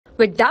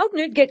With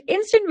Doubtnut, get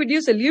instant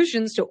video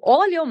solutions to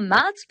all your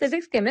maths,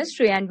 physics,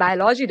 chemistry, and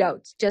biology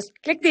doubts. Just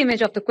click the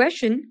image of the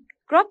question,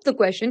 crop the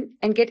question,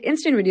 and get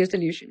instant video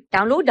solution.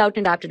 Download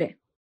Doubtnut app today.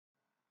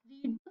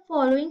 Read the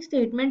following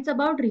statements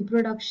about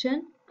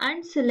reproduction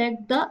and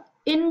select the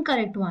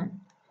incorrect one.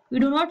 We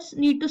do not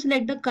need to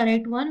select the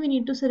correct one, we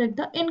need to select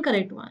the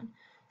incorrect one.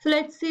 So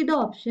let's see the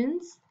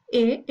options.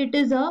 A, it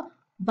is a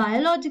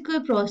biological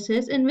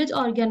process in which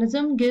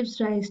organism gives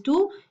rise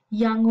to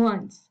young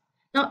ones.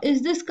 Now,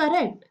 is this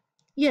correct?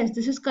 Yes,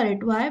 this is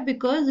correct. Why?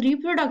 Because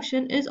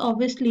reproduction is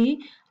obviously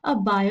a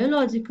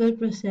biological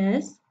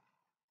process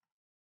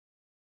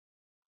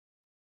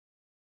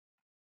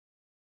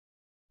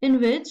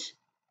in which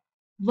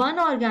one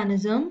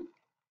organism,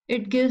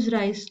 it gives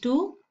rise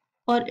to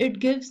or it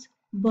gives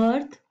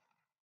birth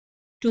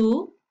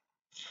to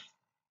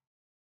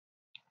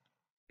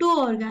two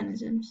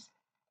organisms.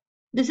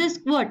 This is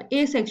what?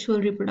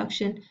 Asexual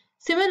reproduction.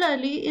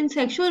 Similarly, in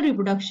sexual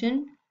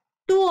reproduction,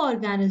 two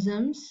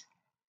organisms,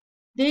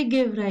 they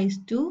give rise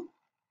to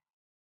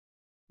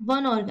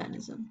one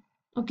organism.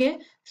 Okay,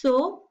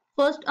 so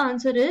first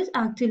answer is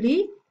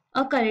actually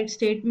a correct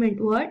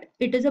statement. What?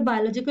 It is a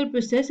biological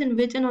process in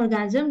which an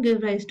organism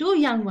gives rise to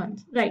young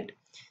ones. Right.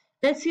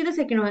 Let's see the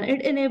second one.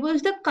 It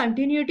enables the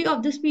continuity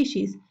of the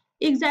species.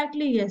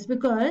 Exactly, yes,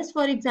 because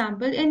for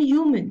example in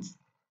humans,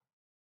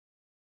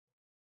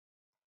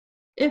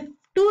 if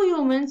two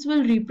humans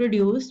will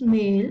reproduce,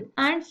 male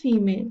and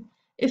female,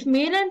 if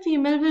male and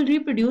female will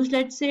reproduce,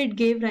 let's say it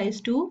gave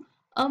rise to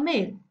a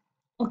male.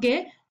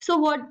 Okay, so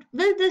what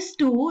will this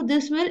do?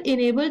 This will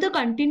enable the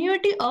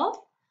continuity of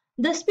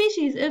the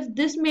species. If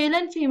this male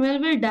and female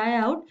will die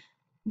out,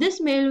 this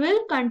male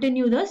will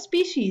continue the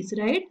species,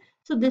 right?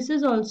 So this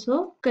is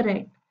also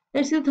correct.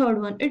 Let's see the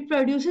third one. It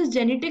produces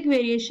genetic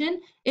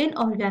variation in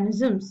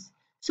organisms.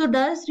 So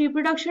does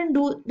reproduction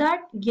do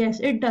that? Yes,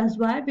 it does.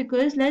 Why?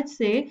 Because let's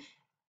say,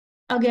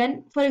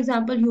 again, for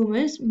example,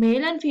 humans,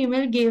 male and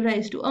female gave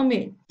rise to a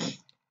male.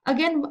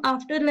 Again,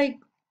 after like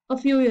a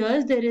few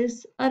years, there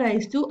is a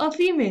rise to a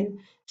female.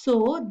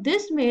 So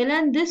this male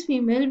and this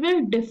female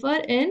will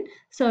differ in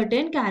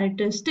certain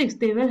characteristics.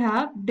 They will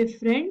have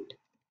different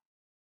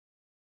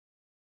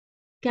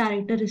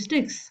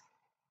characteristics.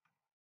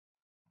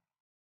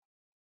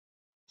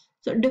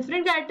 So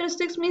different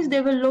characteristics means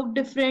they will look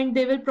different,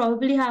 they will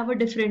probably have a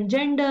different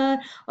gender,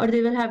 or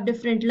they will have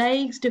different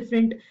likes,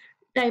 different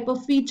type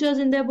of features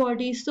in their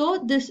body.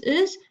 So this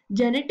is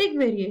genetic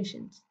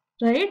variations,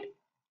 right?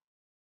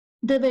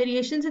 The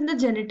variations in the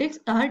genetics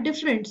are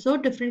different, so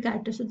different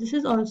characters. So this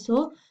is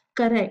also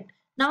correct.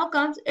 Now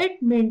comes,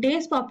 it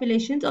maintains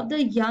populations of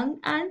the young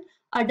and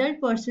adult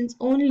persons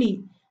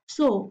only.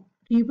 So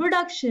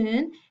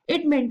reproduction,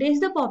 it maintains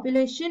the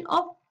population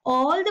of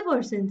all the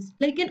persons,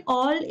 like in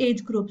all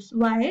age groups.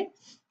 Why?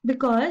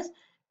 Because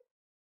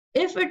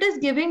if it is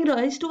giving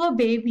rise to a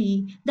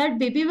baby, that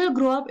baby will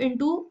grow up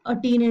into a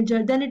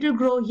teenager, then it will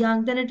grow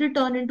young, then it will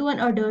turn into an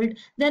adult,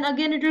 then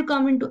again it will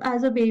come into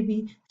as a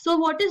baby. So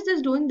what is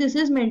this doing? This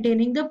is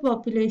maintaining the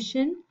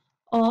population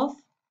of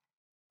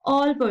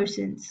all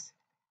persons.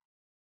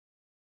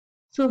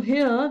 So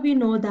here we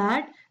know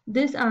that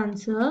this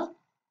answer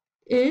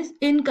is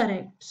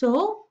incorrect.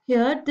 So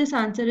here this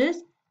answer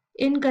is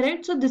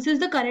incorrect. So this is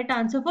the correct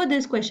answer for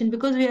this question,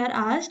 because we are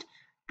asked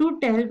to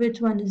tell which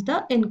one is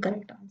the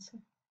incorrect answer.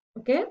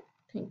 Okay,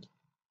 thank you.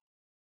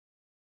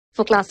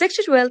 For class 6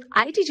 to 12,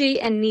 IIT JEE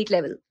and NEET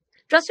level.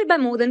 Trusted by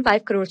more than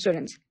 5 crore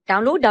students.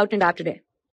 Download Doubtnut app today.